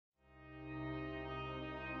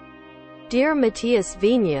Dear Matías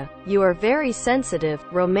Viña, you are very sensitive,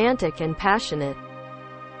 romantic and passionate.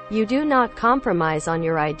 You do not compromise on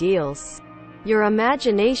your ideals. Your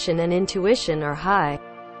imagination and intuition are high.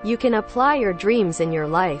 You can apply your dreams in your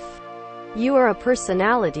life. You are a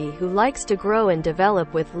personality who likes to grow and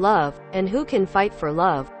develop with love, and who can fight for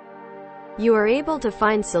love. You are able to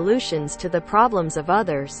find solutions to the problems of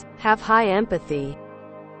others, have high empathy,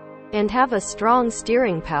 and have a strong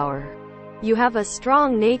steering power. You have a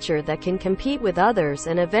strong nature that can compete with others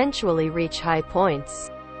and eventually reach high points.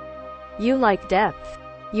 You like depth.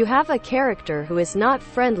 You have a character who is not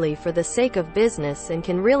friendly for the sake of business and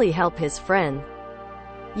can really help his friend.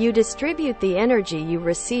 You distribute the energy you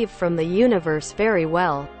receive from the universe very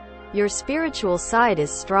well. Your spiritual side is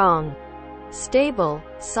strong, stable,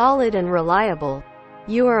 solid and reliable.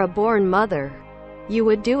 You are a born mother. You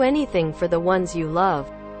would do anything for the ones you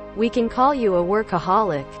love. We can call you a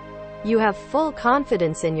workaholic. You have full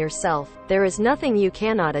confidence in yourself. There is nothing you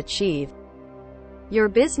cannot achieve. Your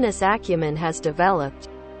business acumen has developed.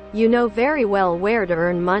 You know very well where to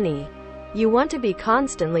earn money. You want to be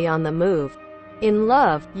constantly on the move. In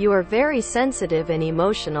love, you are very sensitive and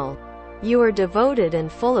emotional. You are devoted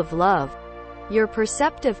and full of love. Your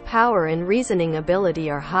perceptive power and reasoning ability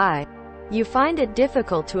are high. You find it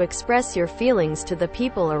difficult to express your feelings to the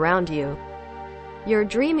people around you. Your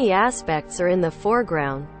dreamy aspects are in the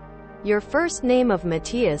foreground. Your first name of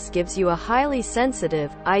Matías gives you a highly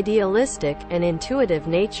sensitive, idealistic, and intuitive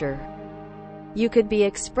nature. You could be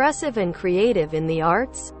expressive and creative in the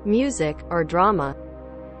arts, music, or drama.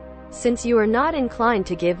 Since you are not inclined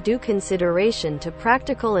to give due consideration to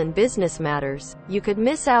practical and business matters, you could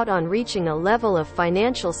miss out on reaching a level of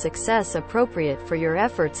financial success appropriate for your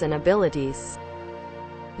efforts and abilities.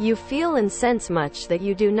 You feel and sense much that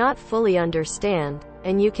you do not fully understand,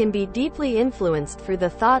 and you can be deeply influenced through the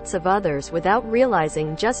thoughts of others without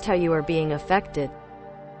realizing just how you are being affected.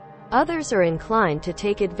 Others are inclined to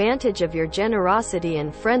take advantage of your generosity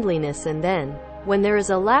and friendliness, and then, when there is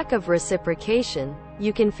a lack of reciprocation,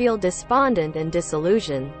 you can feel despondent and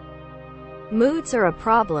disillusioned. Moods are a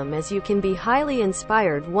problem, as you can be highly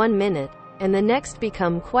inspired one minute, and the next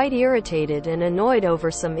become quite irritated and annoyed over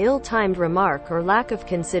some ill-timed remark or lack of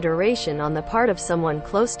consideration on the part of someone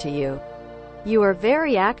close to you. You are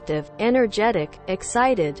very active, energetic,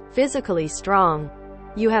 excited, physically strong.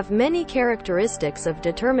 You have many characteristics of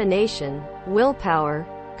determination, willpower,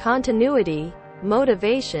 continuity,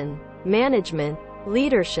 motivation, management,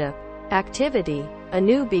 leadership, activity, a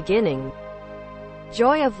new beginning,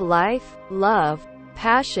 joy of life, love,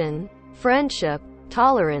 passion, friendship,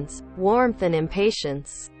 tolerance, warmth and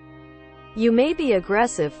impatience. You may be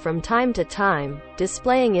aggressive from time to time,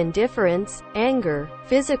 displaying indifference, anger,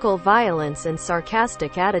 physical violence and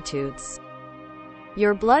sarcastic attitudes.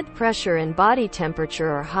 Your blood pressure and body temperature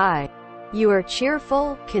are high. You are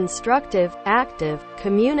cheerful, constructive, active,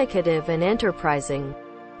 communicative and enterprising.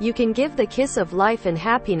 You can give the kiss of life and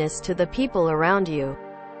happiness to the people around you.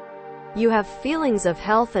 You have feelings of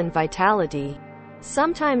health and vitality.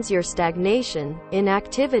 Sometimes your stagnation,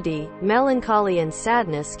 inactivity, melancholy and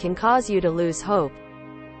sadness can cause you to lose hope.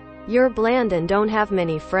 You're bland and don't have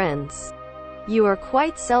many friends. You are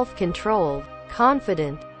quite self-controlled,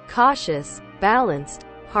 confident, cautious, balanced,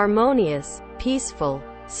 harmonious, peaceful,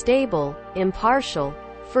 stable, impartial,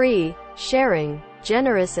 free, sharing,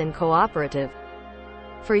 generous and cooperative.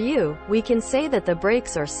 For you, we can say that the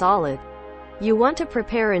brakes are solid. You want to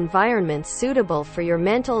prepare environments suitable for your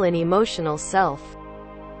mental and emotional self.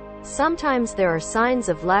 Sometimes there are signs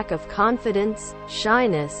of lack of confidence,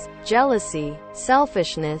 shyness, jealousy,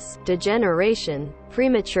 selfishness, degeneration,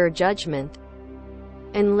 premature judgment,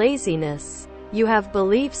 and laziness. You have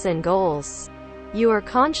beliefs and goals. You are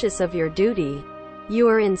conscious of your duty. You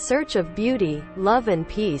are in search of beauty, love and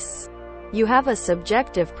peace. You have a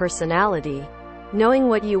subjective personality. Knowing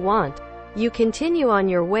what you want, you continue on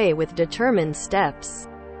your way with determined steps.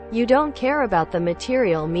 You don't care about the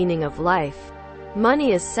material meaning of life.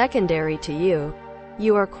 Money is secondary to you.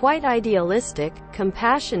 You are quite idealistic,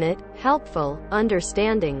 compassionate, helpful,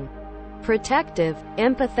 understanding, protective,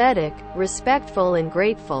 empathetic, respectful and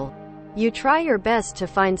grateful. You try your best to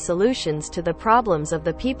find solutions to the problems of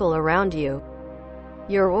the people around you.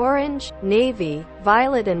 Your orange, navy,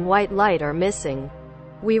 violet and white light are missing.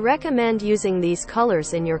 We recommend using these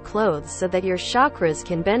colors in your clothes so that your chakras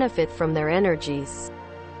can benefit from their energies.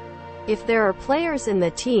 If there are players in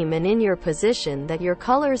the team and in your position that your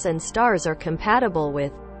colors and stars are compatible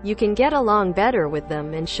with, you can get along better with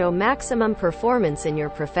them and show maximum performance in your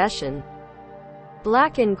profession.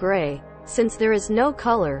 Black and gray. Since there is no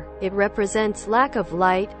color, it represents lack of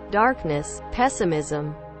light, darkness,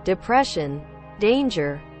 pessimism, depression,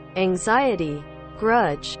 danger, anxiety,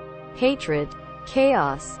 grudge, hatred,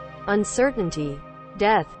 chaos, uncertainty,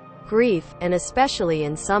 death, grief, and especially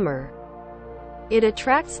in summer. It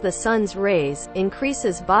attracts the sun's rays,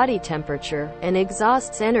 increases body temperature, and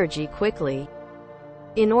exhausts energy quickly.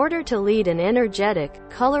 In order to lead an energetic,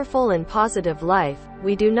 colorful and positive life,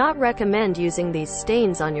 we do not recommend using these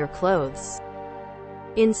stains on your clothes.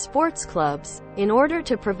 In sports clubs, in order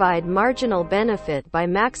to provide marginal benefit by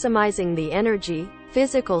maximizing the energy,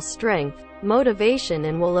 physical strength, motivation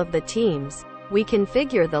and will of the teams, we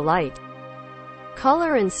configure the light,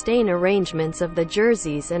 color and stain arrangements of the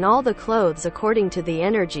jerseys and all the clothes according to the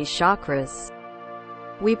energy chakras.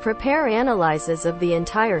 We prepare analyses of the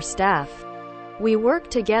entire staff. We work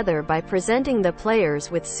together by presenting the players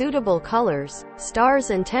with suitable colors, stars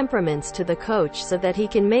and temperaments to the coach so that he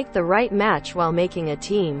can make the right match while making a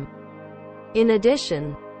team. In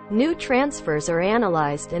addition, new transfers are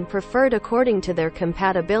analyzed and preferred according to their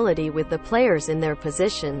compatibility with the players in their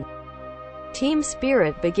position. Team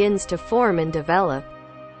spirit begins to form and develop.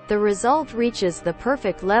 The result reaches the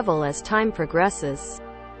perfect level as time progresses.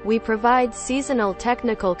 We provide seasonal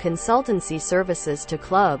technical consultancy services to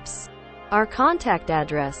clubs. Our contact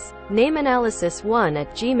address,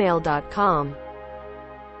 nameanalysis1@gmail.com.